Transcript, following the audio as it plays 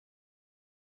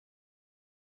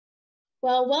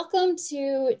Well, welcome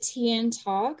to TN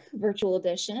Talk Virtual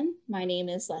Edition. My name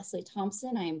is Leslie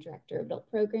Thompson. I am Director of Adult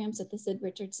Programs at the Sid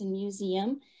Richardson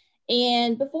Museum.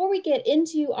 And before we get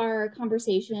into our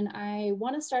conversation, I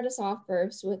want to start us off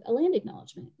first with a land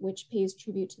acknowledgement, which pays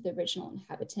tribute to the original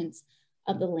inhabitants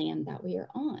of the land that we are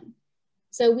on.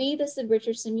 So we, the Sid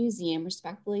Richardson Museum,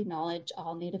 respectfully acknowledge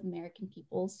all Native American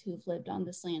peoples who've lived on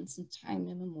this land since time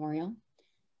immemorial.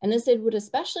 And the Sid would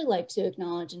especially like to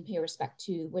acknowledge and pay respect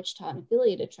to Wichita and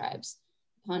affiliated tribes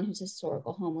upon whose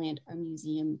historical homeland our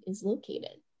museum is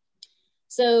located.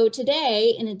 So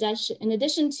today, in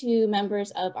addition to members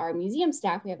of our museum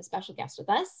staff, we have a special guest with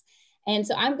us. And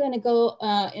so I'm going to go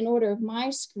in order of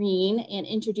my screen and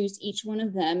introduce each one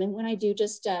of them. And when I do,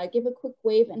 just give a quick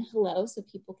wave and hello so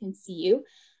people can see you.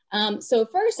 So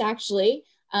first, actually,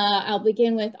 I'll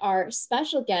begin with our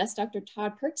special guest, Dr.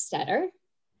 Todd Kerstetter.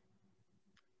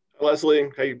 Leslie,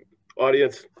 hey,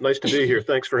 audience, nice to be here.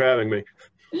 Thanks for having me.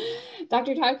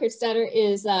 Dr. Todd Kerstetter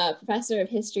is a professor of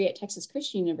history at Texas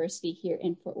Christian University here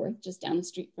in Fort Worth, just down the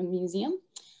street from the museum.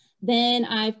 Then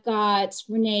I've got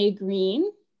Renee Green.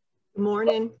 Good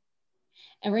morning.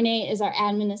 And Renee is our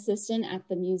admin assistant at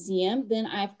the museum. Then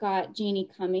I've got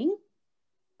Janie Cumming.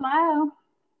 Hello.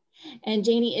 And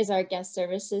Janie is our guest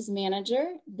services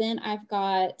manager. Then I've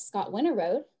got Scott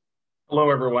Winterroad.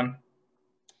 Hello, everyone.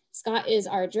 Scott is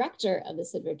our director of the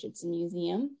Sid Richardson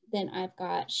Museum. Then I've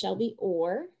got Shelby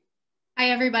Orr. Hi,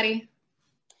 everybody.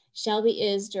 Shelby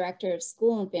is director of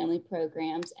school and family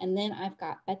programs. And then I've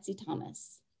got Betsy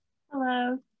Thomas.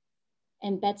 Hello.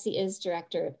 And Betsy is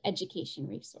director of education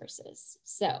resources.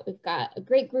 So we've got a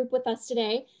great group with us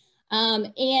today.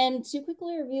 And to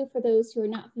quickly review for those who are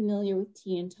not familiar with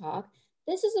TN Talk,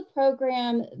 this is a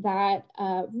program that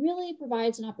really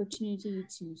provides an opportunity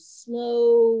to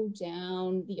slow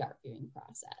down the art viewing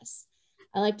process.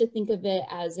 I like to think of it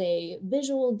as a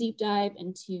visual deep dive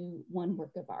into one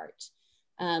work of art.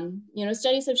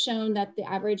 Studies have shown that the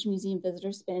average museum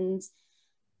visitor spends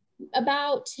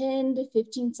about 10 to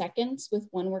 15 seconds with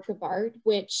one work of art,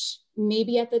 which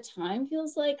maybe at the time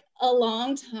feels like a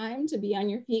long time to be on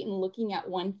your feet and looking at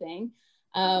one thing.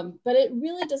 But it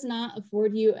really does not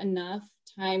afford you enough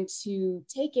time to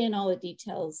take in all the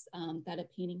details that a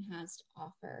painting has to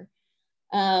offer.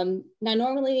 Now,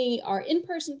 normally our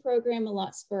in-person program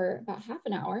allots for about half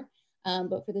an hour,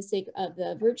 but for the sake of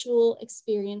the virtual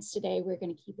experience today, we're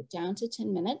going to keep it down to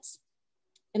 10 minutes.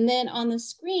 And then on the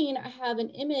screen, I have an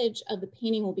image of the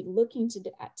painting we'll be looking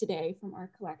at today from our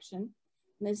collection.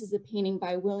 And this is a painting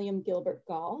by William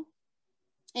Gaul.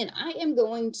 And I am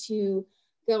going to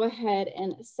go ahead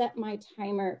and set my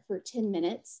timer for 10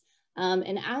 minutes.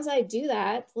 And as I do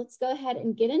that, let's go ahead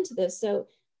and get into this. So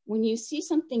when you see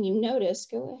something you notice,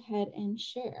 go ahead and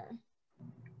share.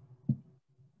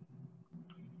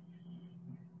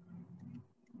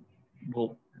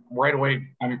 Well, right away,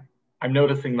 I'm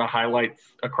noticing the highlights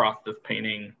across this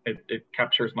painting. It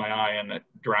captures my eye and it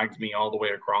drags me all the way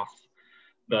across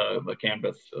the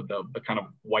canvas, the kind of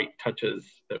white touches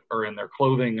that are in their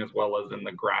clothing as well as in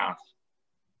the grass.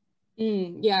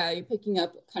 Yeah, you're picking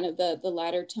up kind of the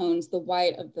lighter tones, the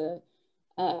white of the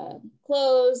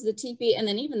clothes, the teepee, and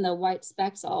then even the white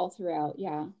specks all throughout,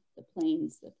 yeah, the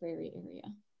plains, the prairie area.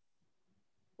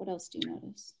 What else do you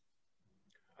notice?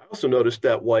 I also noticed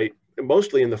that white,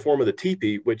 mostly in the form of the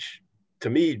teepee, which to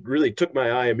me really took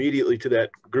my eye immediately to that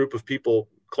group of people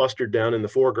clustered down in the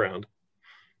foreground.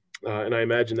 And I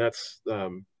imagine that's,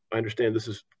 I understand this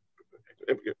is,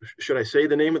 should I say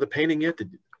the name of the painting yet? Is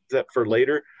that for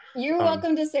later? You're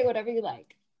welcome to say whatever you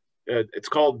like. It's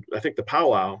called, I think, the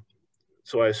Pow-Wow.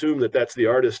 So I assume that that's the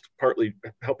artist partly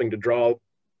helping to draw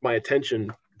my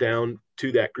attention down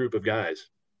to that group of guys.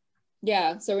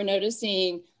 Yeah, so we're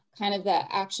noticing kind of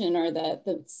the action or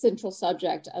the central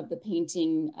subject of the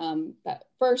painting that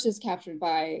first is captured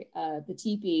by the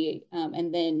teepee,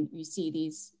 and then you see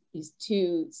these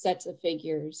two sets of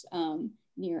figures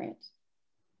near it.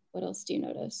 What else do you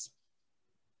notice?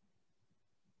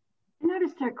 I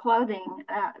noticed their clothing.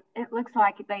 It looks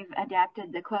like they've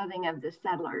adapted the clothing of the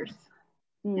settlers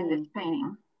in this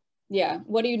painting. Yeah.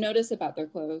 What do you notice about their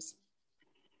clothes?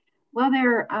 Well,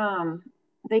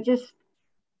 they just,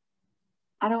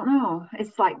 I don't know.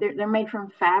 It's like they're made from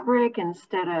fabric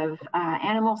instead of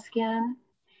animal skin.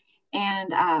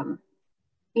 And,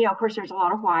 of course, there's a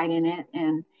lot of white in it.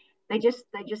 And they just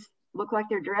look like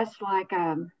they're dressed like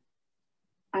a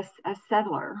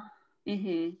settler.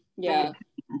 Mm-hmm. Yeah.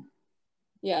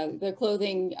 Yeah, the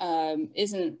clothing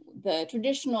isn't the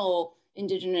traditional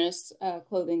indigenous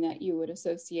clothing that you would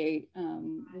associate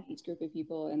with this group of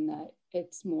people, and that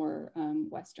it's more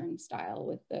Western style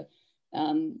with the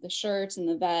the shirts and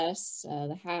the vests,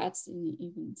 the hats, and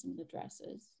even some of the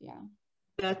dresses. Yeah.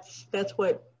 That's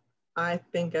what I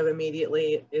think of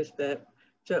immediately, is that,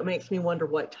 so it makes me wonder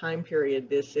what time period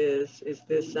this is. Is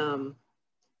this a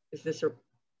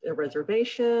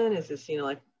reservation? Is this,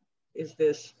 is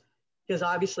this, because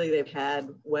obviously they've had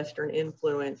Western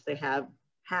influence. They have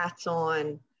hats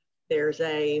on. There's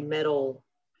a metal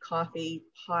coffee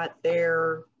pot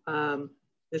there.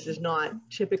 This is not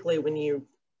typically when you,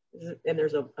 and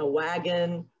there's a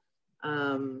wagon.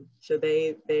 So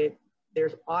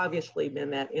there's obviously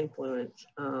been that influence.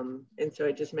 And so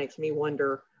it just makes me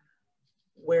wonder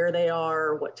where they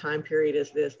are, what time period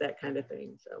is this, that kind of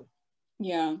thing. So.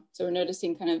 Yeah, so we're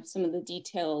noticing kind of some of the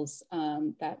details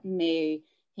that may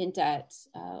hint at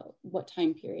what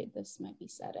time period this might be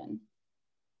set in.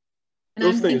 And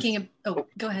I'm thinking of, oh,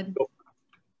 go ahead.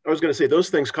 I was going to say, those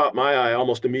things caught my eye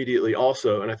almost immediately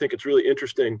also. And I think it's really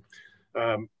interesting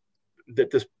that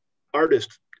this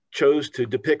artist chose to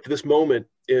depict this moment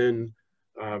in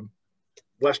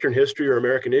Western history or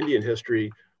American Indian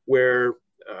history, where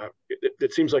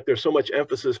it seems like there's so much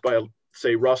emphasis by,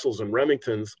 say, Russells and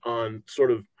Remingtons on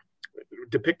sort of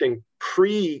depicting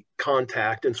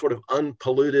pre-contact and sort of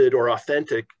unpolluted or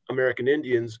authentic American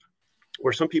Indians,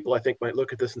 where some people I think might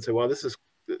look at this and say, well, this is,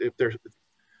 if there's, I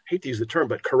hate to use the term,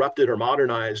 but corrupted or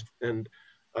modernized, and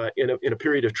in a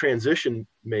period of transition,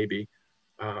 maybe.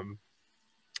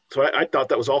 So I thought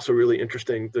that was also really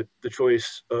interesting, the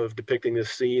choice of depicting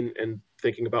this scene and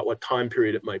thinking about what time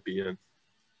period it might be in.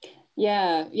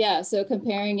 Yeah. So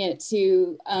comparing it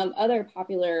to other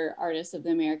popular artists of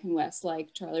the American West,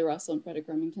 like Charlie Russell and Frederick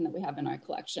Remington that we have in our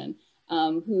collection,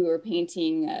 who are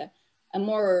painting a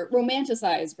more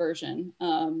romanticized version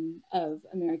of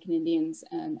American Indians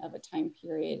and of a time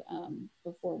period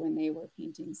before when they were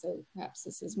painting. So perhaps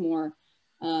this is more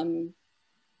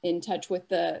in touch with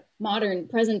the modern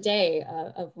present day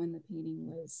of when the painting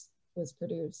was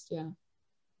produced. Yeah.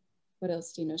 What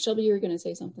else do you know? Shelby, you were going to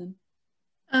say something.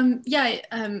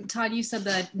 Todd, you said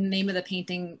the name of the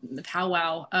painting, the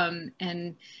Pow-Wow,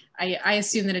 and I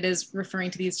assume that it is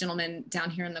referring to these gentlemen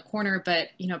down here in the corner, but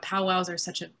powwows are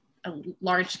such a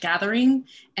large gathering,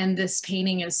 and this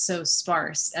painting is so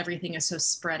sparse. Everything is so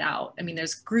spread out. I mean,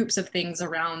 there's groups of things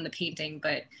around the painting,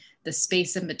 but the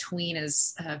space in between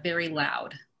is very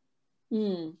loud.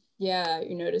 Yeah,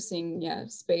 you're noticing,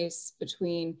 space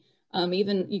between.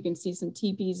 Even you can see some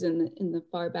teepees in the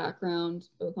far background,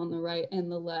 both on the right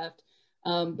and the left.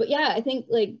 But yeah, I think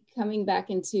like coming back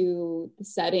into the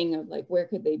setting of like, where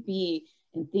could they be,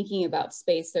 and thinking about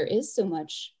space, there is so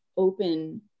much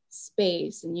open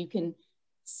space, and you can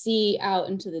see out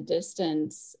into the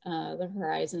distance, the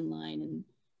horizon line,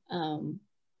 and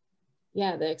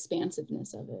the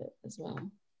expansiveness of it as well.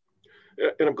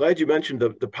 And I'm glad you mentioned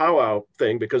the powwow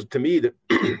thing, because to me, that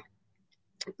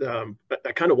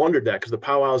I kind of wondered that, because the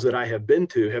powwows that I have been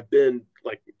to have been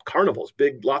like carnivals,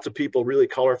 big, lots of people, really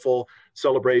colorful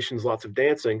celebrations, lots of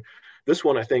dancing. This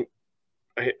one, I think,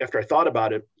 after I thought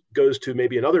about it, goes to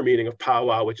maybe another meaning of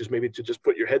powwow, which is maybe to just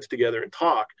put your heads together and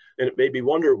talk. And it made me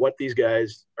wonder what these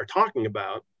guys are talking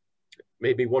about.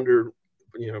 Made me wonder,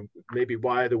 maybe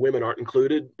why the women aren't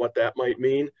included, what that might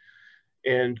mean.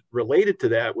 And related to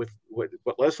that, with what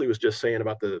Leslie was just saying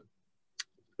about the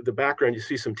background, you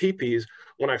see some teepees.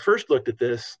 When I first looked at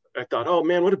this, I thought, oh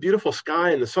man, what a beautiful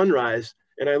sky in the sunrise.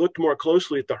 And I looked more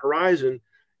closely at the horizon,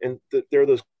 and there are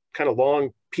those kind of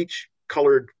long peach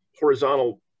colored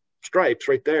horizontal stripes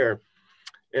right there.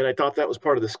 And I thought that was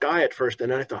part of the sky at first.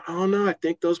 And then I thought, oh no, I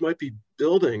think those might be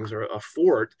buildings or a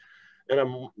fort.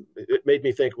 And it made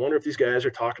me think, wonder if these guys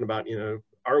are talking about,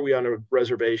 are we on a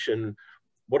reservation?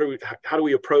 How do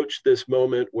we approach this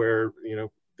moment where,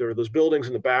 there are those buildings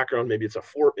in the background, maybe it's a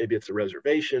fort, maybe it's a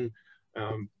reservation.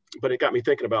 But it got me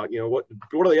thinking about, what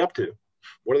are they up to?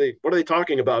 What are they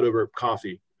talking about over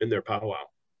coffee in their powwow?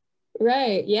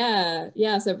 Right.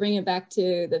 Yeah. So bring it back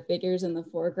to the figures in the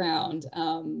foreground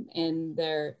and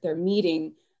their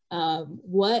meeting.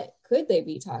 What could they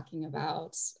be talking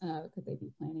about? Could they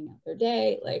be planning out their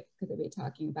day? Like, could they be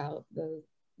talking about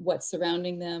what's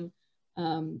surrounding them?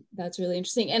 That's really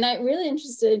interesting. And I'm really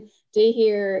interested to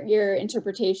hear your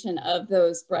interpretation of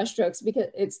those brushstrokes,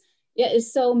 because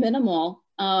it's so minimal.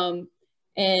 And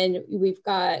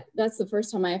that's the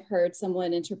first time I've heard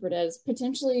someone interpret it as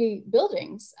potentially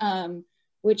buildings,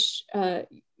 which, that's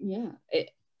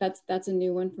a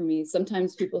new one for me.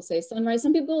 Sometimes people say sunrise,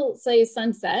 some people say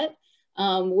sunset,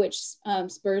 which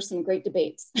spurs some great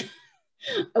debates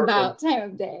about time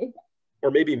of day.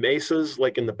 Or maybe mesas,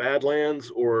 like in the Badlands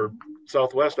or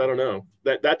Southwest, I don't know.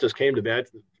 That just came to me. I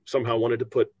somehow wanted to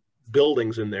put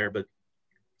buildings in there, but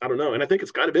I don't know. And I think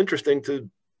it's kind of interesting to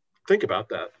think about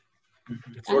that.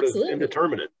 It's sort of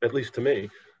indeterminate, at least to me.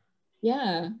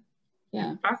 Yeah.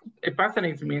 Yeah. It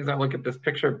fascinates me as I look at this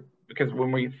picture, because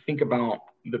when we think about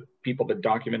the people that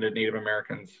documented Native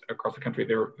Americans across the country,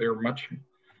 they're much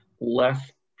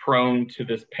less prone to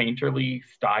this painterly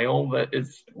style that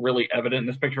is really evident in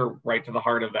this picture, right to the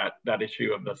heart of that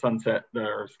issue of the sunset,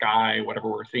 the sky, whatever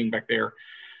we're seeing back there.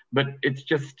 But it's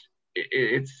just,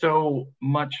 it's so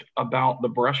much about the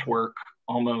brushwork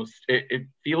almost. It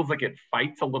feels like it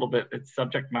fights a little bit its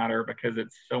subject matter, because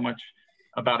it's so much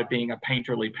about it being a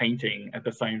painterly painting at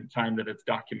the same time that it's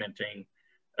documenting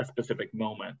a specific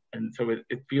moment. And so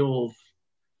it feels,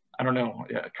 I don't know,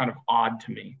 kind of odd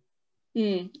to me.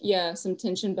 Yeah, some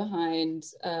tension behind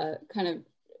kind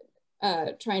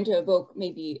of trying to evoke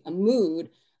maybe a mood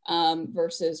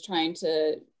versus trying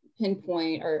to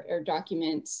pinpoint or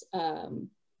document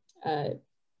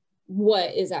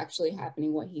what is actually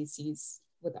happening, what he sees,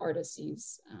 what the artist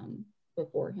sees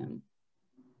before him.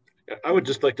 I would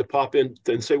just like to pop in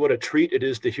and say what a treat it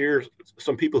is to hear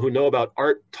some people who know about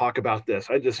art talk about this.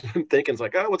 I just been thinking, it's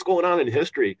like, oh, what's going on in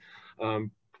history?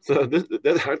 So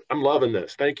I'm loving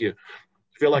this. Thank you.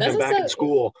 I feel like I'm back in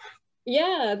school.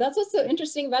 Yeah, that's what's so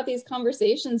interesting about these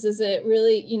conversations, is it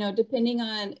really, you know, depending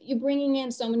on you bringing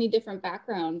in so many different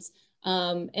backgrounds,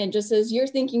 and just as you're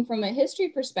thinking from a history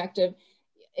perspective,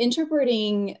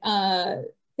 interpreting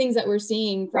things that we're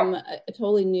seeing from a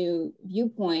totally new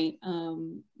viewpoint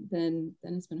than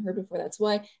has been heard before. That's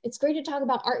why it's great to talk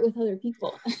about art with other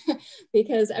people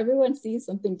because everyone sees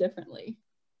something differently.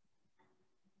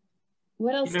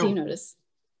 What else do you notice?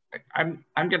 I'm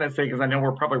gonna say, because I know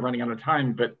we're probably running out of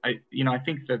time, but I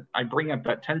think that I bring up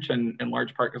that tension in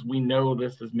large part because we know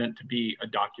this is meant to be a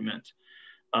document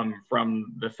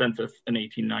from the census in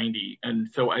 1890, and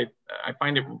so I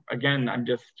find it, again,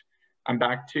 I'm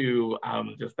back to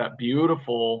just that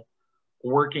beautiful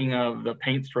working of the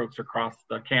paint strokes across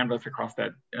the canvas, across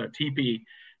that teepee,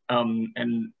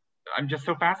 and I'm just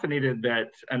so fascinated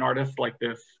that an artist like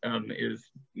this is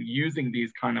using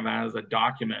these kind of as a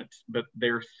document, but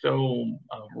they're so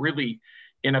really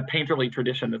in a painterly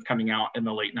tradition that's coming out in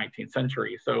the late 19th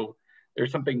century. So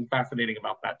there's something fascinating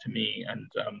about that to me,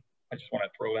 and I just want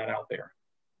to throw that out there.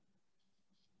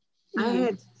 I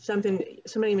had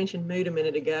somebody mentioned mood a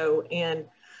minute ago, and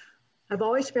I've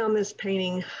always found this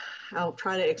painting, I'll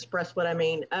try to express what I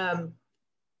mean.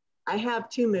 I have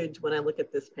two moods when I look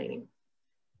at this painting.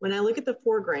 When I look at the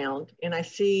foreground and I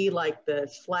see like the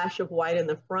slash of white in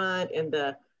the front and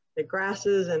the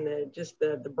grasses and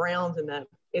the browns and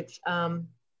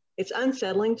it's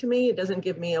unsettling to me. It doesn't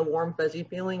give me a warm fuzzy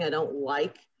feeling. I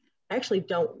actually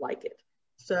don't like it.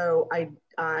 So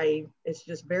it's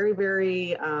just very,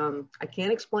 very, I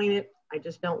can't explain it. I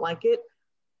just don't like it.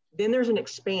 Then there's an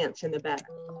expanse in the back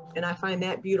and I find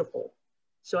that beautiful.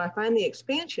 So I find the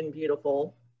expansion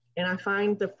beautiful, and I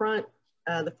find the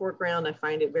foreground, I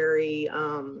find it very,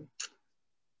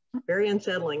 very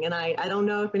unsettling. And I don't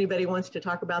know if anybody wants to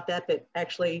talk about that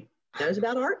actually knows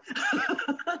about art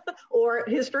or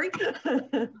history.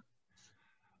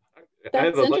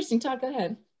 That's interesting. Todd, go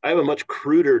ahead. I have a much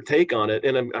cruder take on it,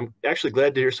 and I'm actually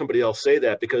glad to hear somebody else say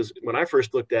that, because when I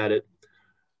first looked at it,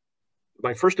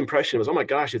 my first impression was, oh my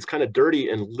gosh, it's kind of dirty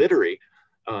and littery,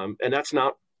 and that's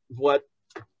not what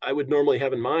I would normally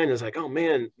have in mind. Is like, oh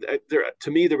man,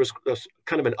 to me there was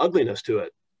kind of an ugliness to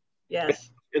it. Yes.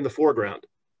 In the foreground.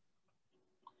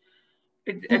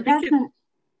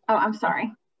 I'm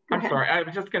sorry. I'm sorry. I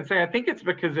was just going to say, I think it's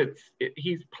because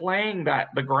he's playing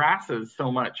the grasses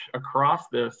so much across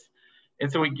this.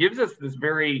 And so he gives us this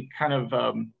very kind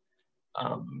of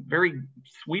very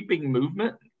sweeping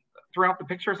movement throughout the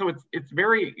picture. So it's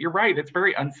very, you're right, it's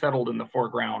very unsettled in the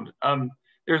foreground.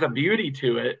 There's a beauty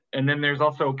to it, and then there's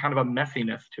also kind of a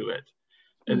messiness to it.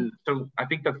 And so I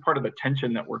think that's part of the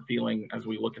tension that we're feeling as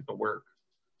we look at the work.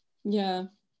 Yeah.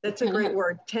 That's a great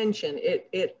word, tension.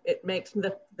 It makes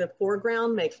the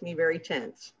foreground makes me very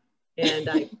tense.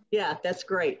 And yeah, that's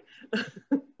great.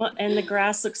 Well, and the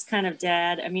grass looks kind of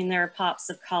dead. I mean, there are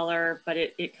pops of color, but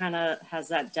it kind of has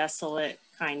that desolate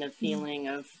kind of feeling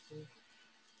of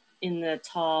in the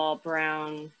tall,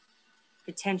 brown,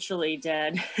 potentially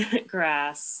dead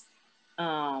grass.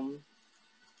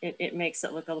 It makes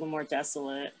it look a little more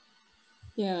desolate.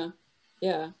 Yeah,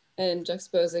 yeah. And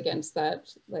juxtaposed against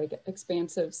that like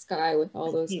expansive sky with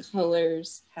all those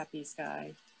colors. Happy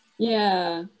sky.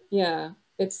 Yeah, yeah.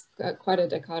 It's quite a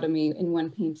dichotomy in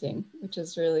one painting, which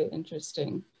is really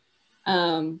interesting.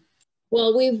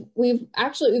 Well,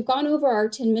 we've gone over our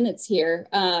 10 minutes here,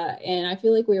 and I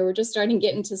feel like we were just starting to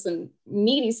get into some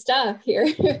meaty stuff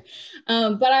here.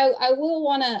 But I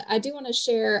do want to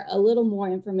share a little more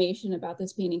information about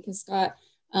this painting, because Scott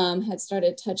had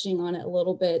started touching on it a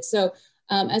little bit. So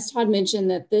as Todd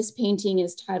mentioned, that this painting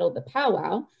is titled The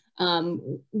Pow-Wow.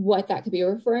 What that could be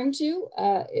referring to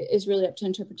is really up to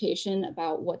interpretation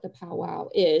about what the Pow-Wow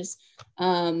is.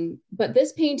 But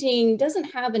this painting doesn't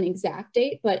have an exact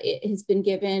date, but it has been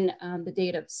given the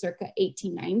date of circa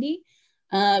 1890.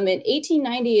 And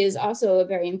 1890 is also a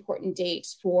very important date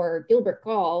for Gilbert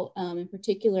Gaul in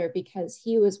particular, because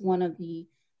he was one of the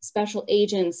special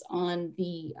agents on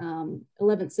the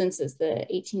 11th census, the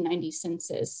 1890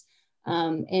 census.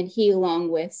 And he, along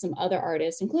with some other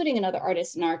artists, including another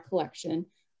artist in our collection,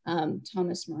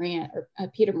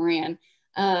 Peter Moran,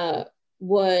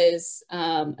 was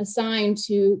assigned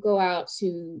to go out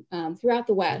to throughout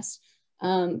the West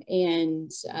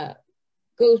and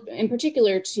go in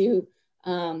particular to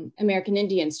American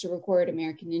Indians, to record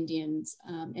American Indians.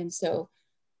 And so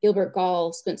Gilbert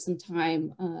Gaul spent some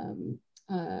time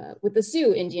with the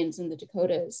Sioux Indians in the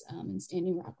Dakotas in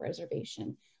Standing Rock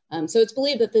Reservation. So it's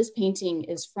believed that this painting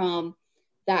is from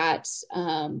that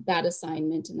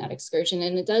assignment and that excursion.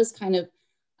 And it does kind of,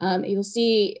 you'll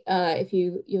see,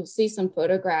 you'll see some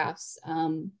photographs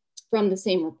from the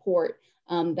same report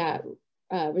that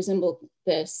resemble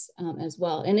this as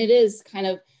well. And it is kind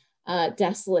of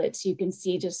desolate. You can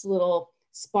see just little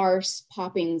sparse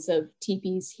poppings of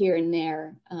teepees here and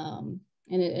there. And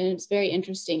it's very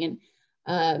interesting.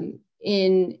 And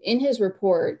in his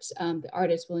report, the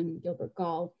artist William Gilbert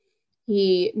Gaul,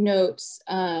 he notes,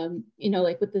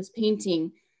 like with this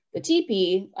painting, the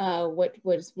teepee, what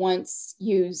was once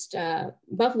used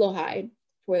buffalo hide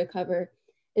for the cover,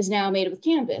 is now made with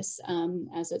canvas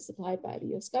as it's supplied by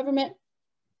the US government.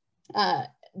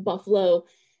 Buffalo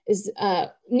is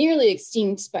nearly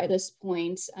extinct by this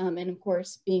point. And of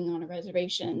course, being on a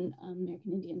reservation,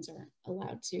 American Indians are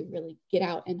allowed to really get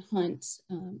out and hunt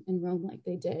and roam like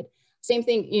they did. Same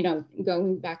thing,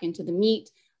 going back into the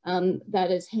meat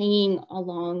that is hanging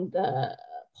along the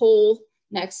pole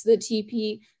next to the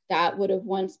teepee, that would have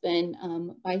once been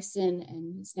bison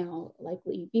and is now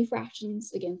likely beef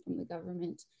rations, again, from the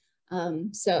government.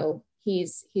 So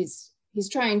he's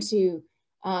trying to,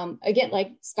 again,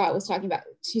 like Scott was talking about,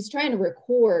 he's trying to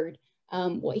record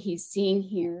what he's seeing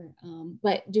here,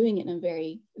 but doing it in a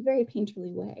very, very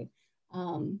painterly way.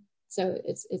 So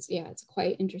it's a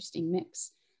quite interesting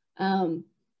mix.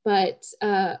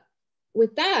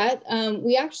 With that,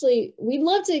 we'd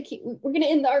love to keep, we're going to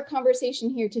end our conversation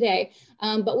here today,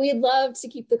 but we'd love to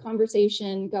keep the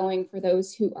conversation going for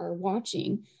those who are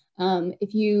watching.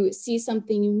 If you see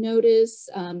something you notice,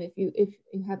 if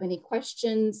you have any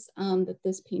questions that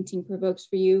this painting provokes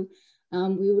for you,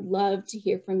 we would love to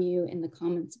hear from you in the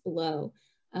comments below.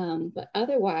 But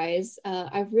otherwise,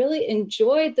 I've really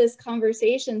enjoyed this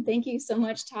conversation. Thank you so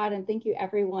much, Todd, and thank you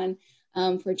everyone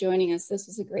for joining us. This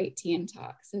was a great Tea and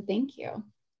Talk, so thank you.